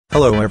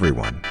Hello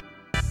everyone.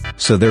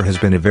 So there has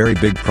been a very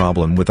big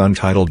problem with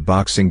Untitled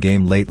Boxing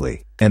Game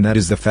lately, and that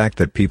is the fact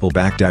that people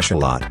backdash a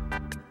lot.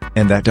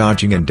 And that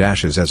dodging and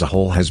dashes as a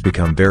whole has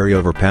become very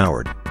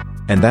overpowered.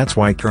 And that's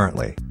why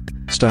currently,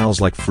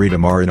 styles like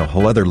freedom are in a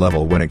whole other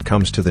level when it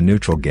comes to the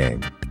neutral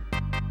game.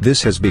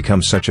 This has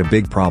become such a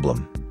big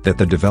problem, that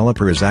the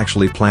developer is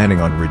actually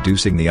planning on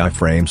reducing the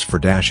iframes for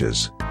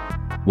dashes.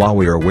 While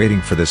we are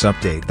waiting for this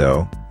update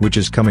though, which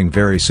is coming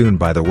very soon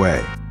by the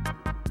way.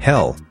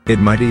 Hell, it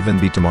might even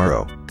be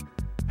tomorrow.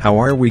 How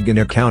are we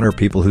gonna counter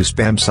people who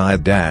spam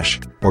side dash,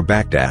 or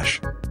backdash?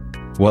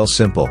 Well,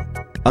 simple.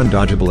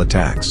 Undodgeable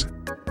attacks.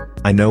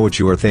 I know what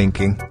you are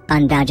thinking.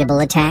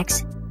 Undodgeable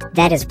attacks?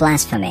 That is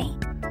blasphemy.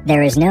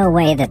 There is no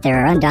way that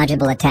there are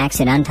undodgeable attacks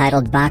in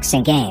Untitled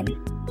Boxing Game.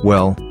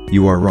 Well,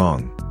 you are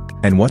wrong.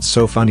 And what's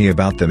so funny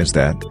about them is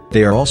that,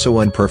 they are also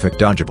unperfect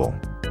dodgeable.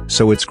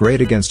 So it's great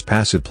against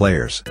passive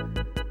players.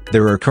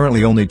 There are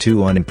currently only 2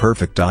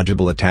 unperfect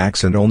dodgeable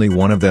attacks and only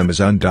one of them is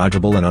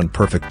undodgeable and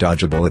unperfect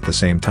dodgeable at the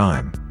same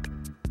time.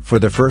 For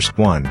the first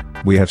one,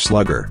 we have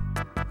Slugger.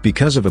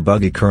 Because of a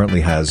bug he currently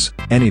has,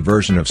 any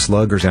version of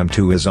Slugger's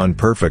M2 is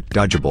unperfect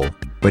dodgeable,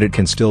 but it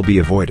can still be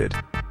avoided.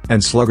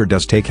 And Slugger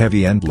does take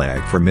heavy end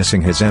lag for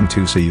missing his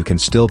M2 so you can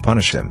still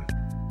punish him.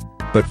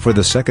 But for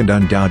the second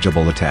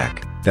undodgeable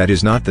attack, that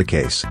is not the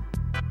case.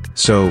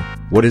 So,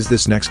 what is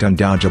this next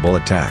undodgeable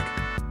attack?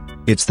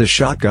 It's the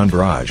shotgun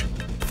barrage.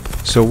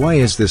 So why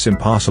is this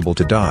impossible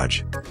to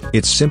dodge?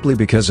 It's simply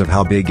because of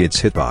how big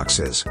its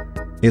hitbox is.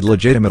 It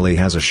legitimately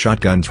has a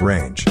shotgun's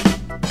range.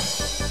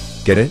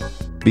 Get it?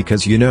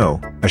 Because you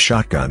know, a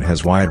shotgun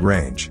has wide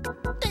range.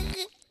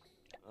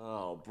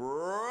 Oh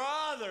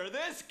brother,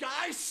 this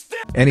guy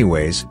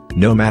Anyways,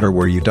 no matter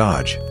where you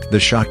dodge, the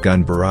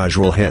shotgun barrage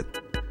will hit.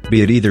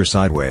 Be it either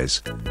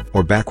sideways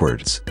or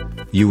backwards.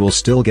 You will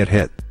still get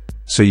hit.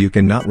 So you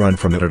cannot run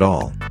from it at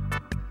all.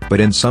 But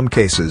in some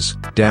cases,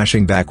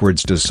 dashing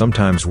backwards does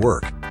sometimes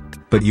work.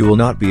 But you will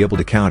not be able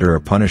to counter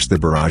or punish the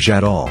barrage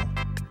at all.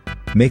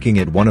 Making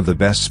it one of the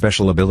best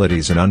special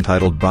abilities in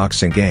Untitled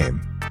Boxing Game.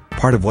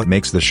 Part of what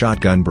makes the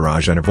shotgun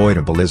barrage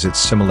unavoidable is its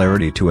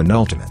similarity to an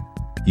ultimate.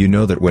 You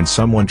know that when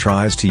someone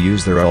tries to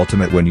use their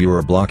ultimate when you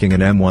are blocking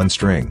an M1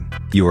 string,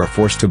 you are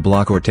forced to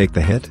block or take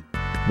the hit?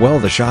 Well,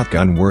 the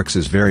shotgun works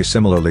as very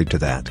similarly to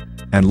that.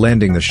 And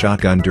landing the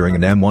shotgun during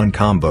an M1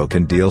 combo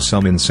can deal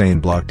some insane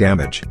block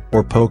damage,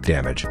 or poke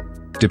damage.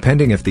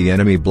 Depending if the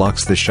enemy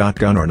blocks the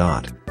shotgun or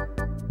not.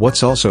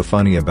 What's also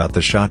funny about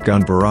the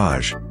shotgun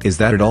barrage, is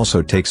that it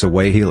also takes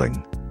away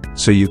healing.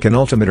 So you can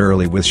ultimate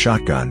early with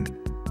shotgun.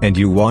 And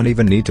you won't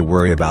even need to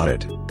worry about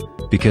it.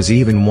 Because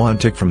even one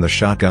tick from the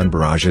shotgun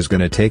barrage is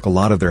gonna take a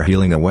lot of their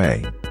healing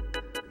away.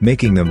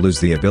 Making them lose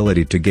the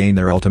ability to gain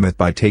their ultimate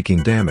by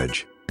taking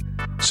damage.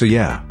 So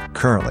yeah,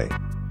 currently,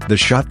 the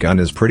shotgun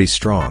is pretty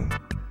strong.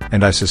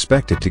 And I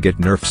suspect it to get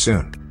nerfed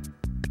soon.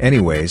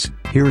 Anyways,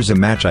 here is a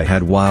match I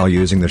had while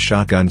using the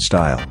shotgun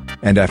style,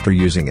 and after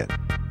using it.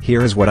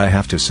 Here is what I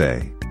have to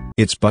say.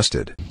 It's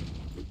busted.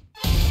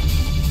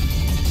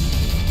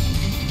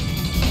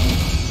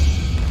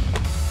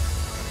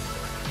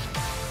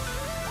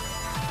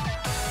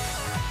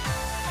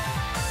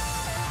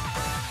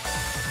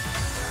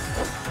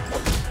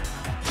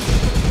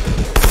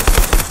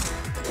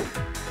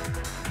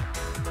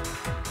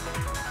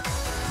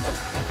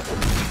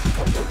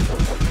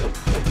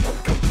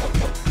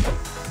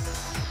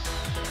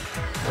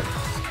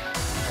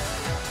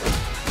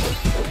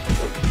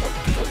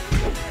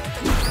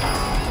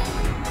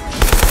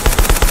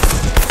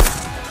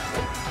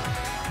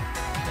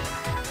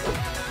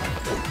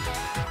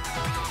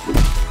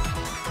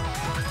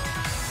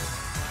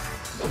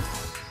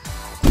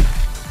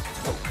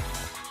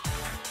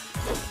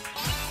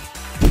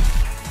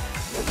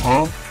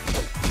 Huh?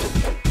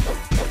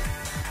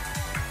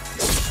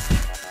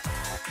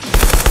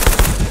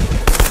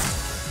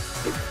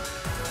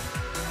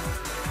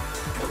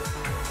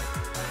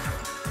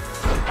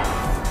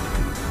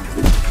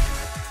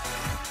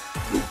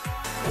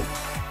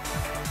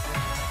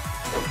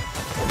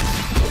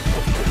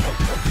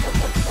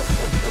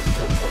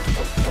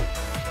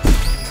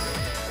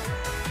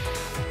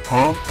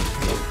 Huh?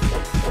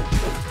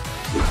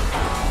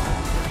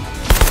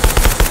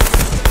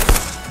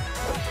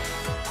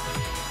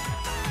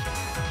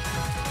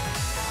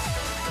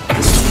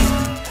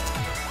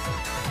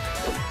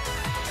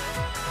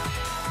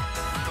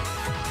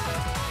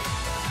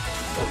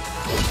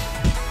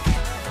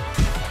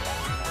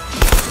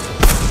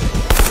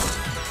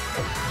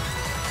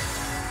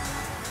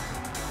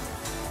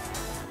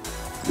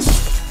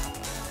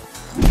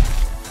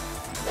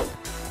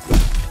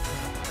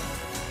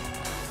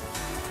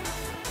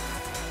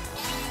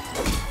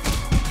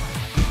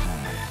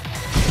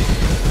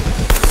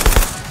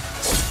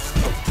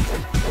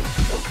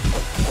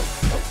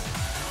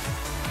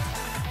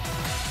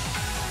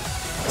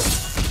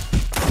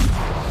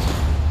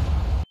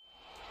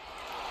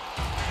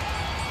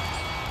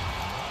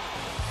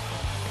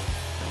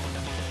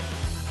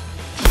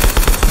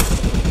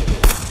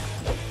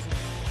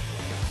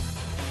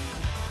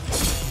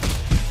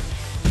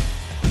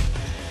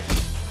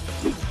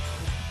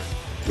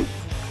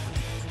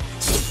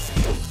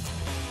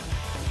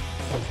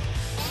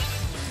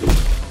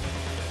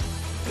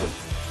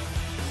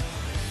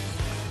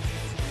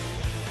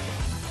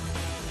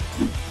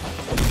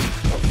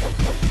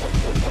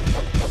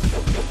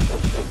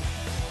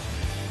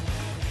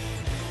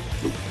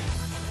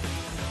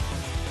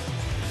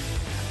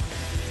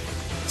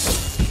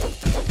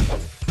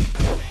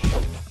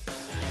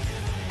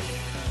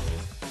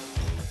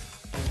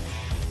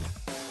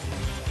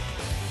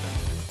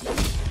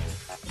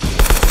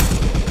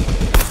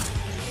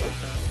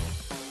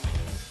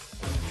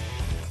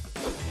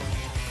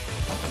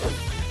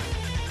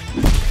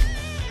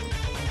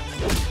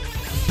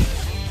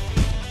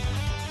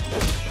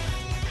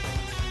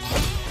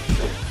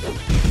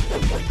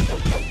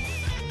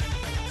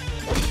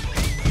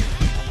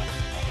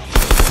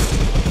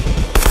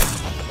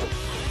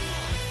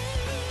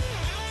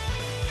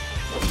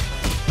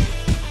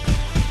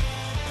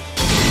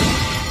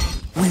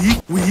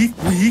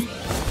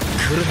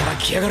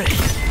 きやがれ。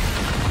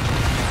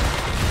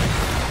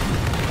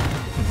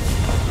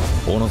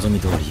お望み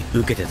通り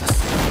受けて出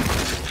す。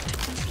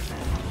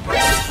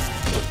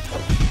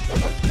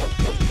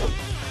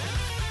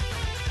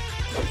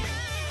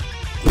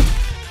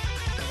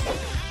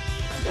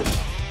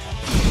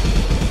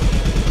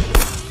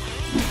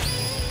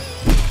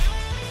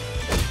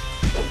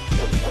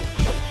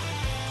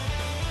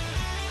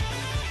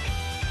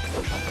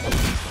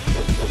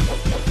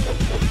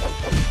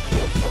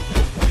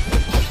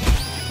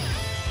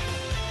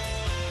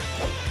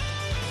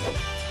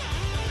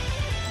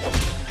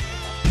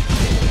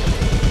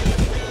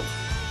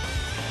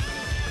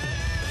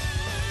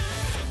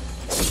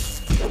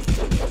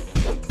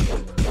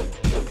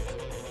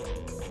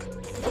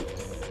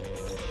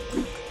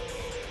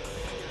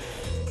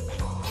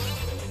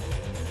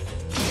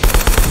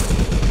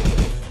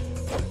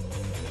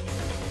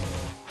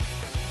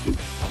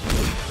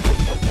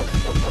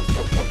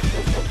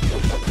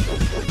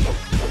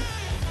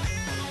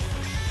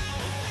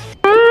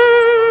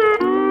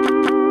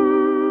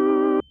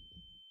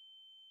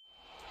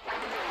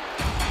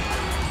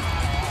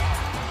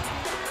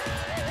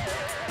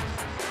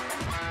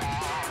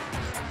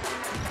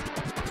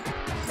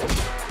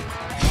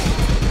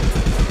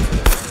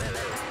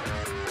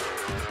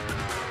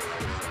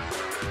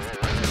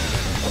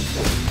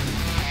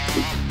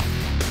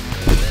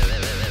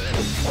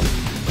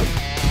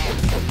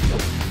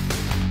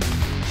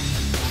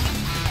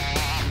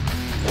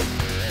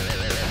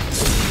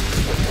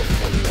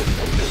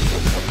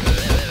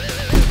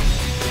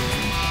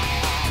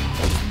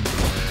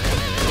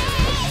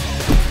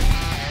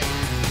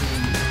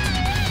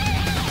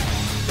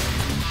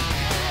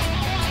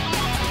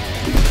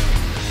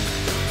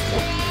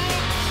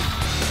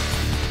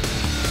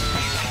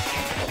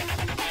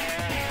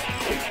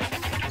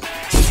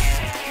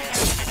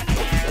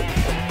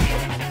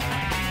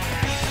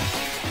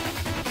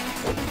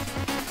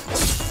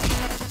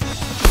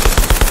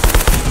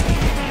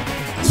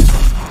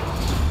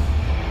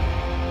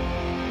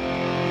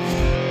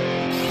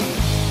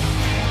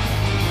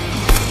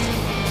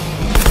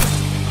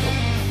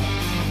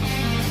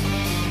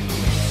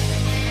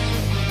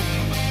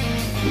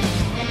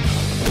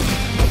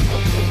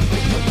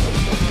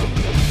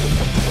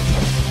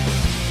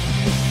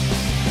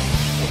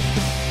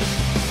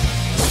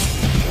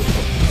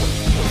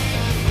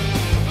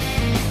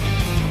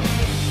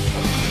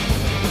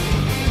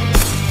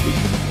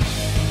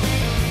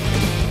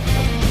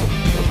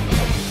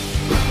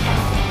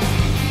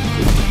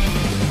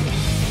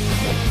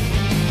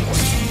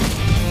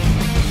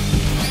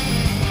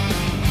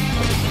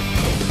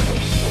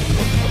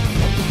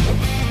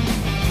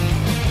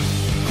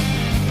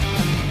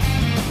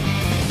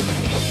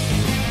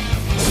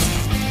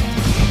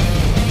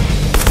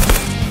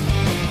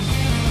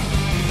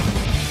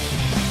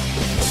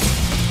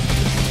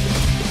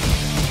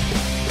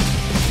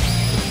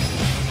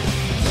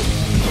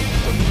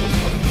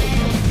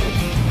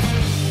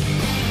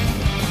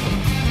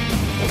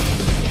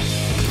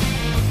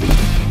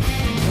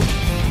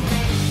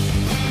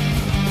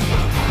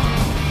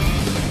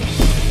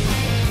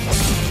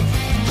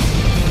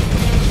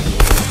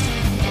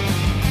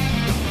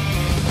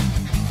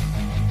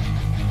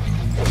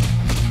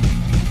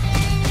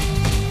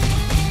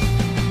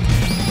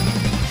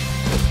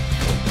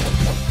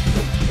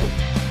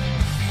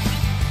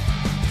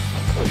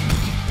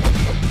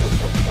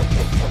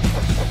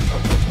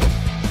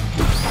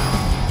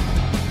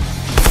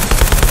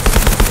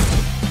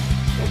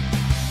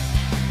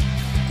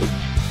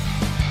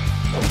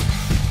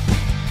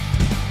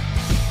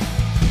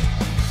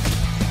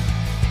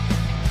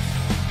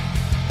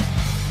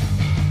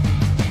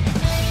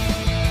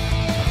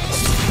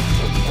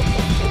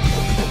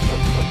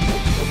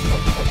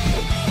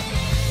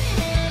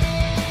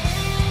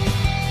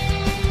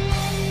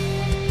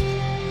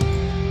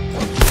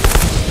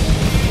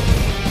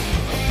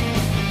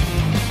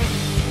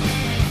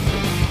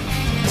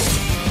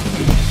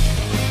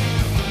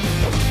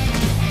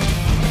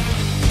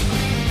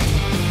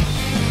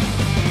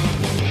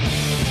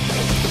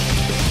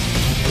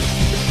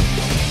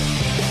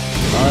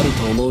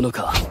思うの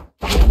か、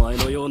お前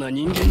のような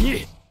人間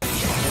に。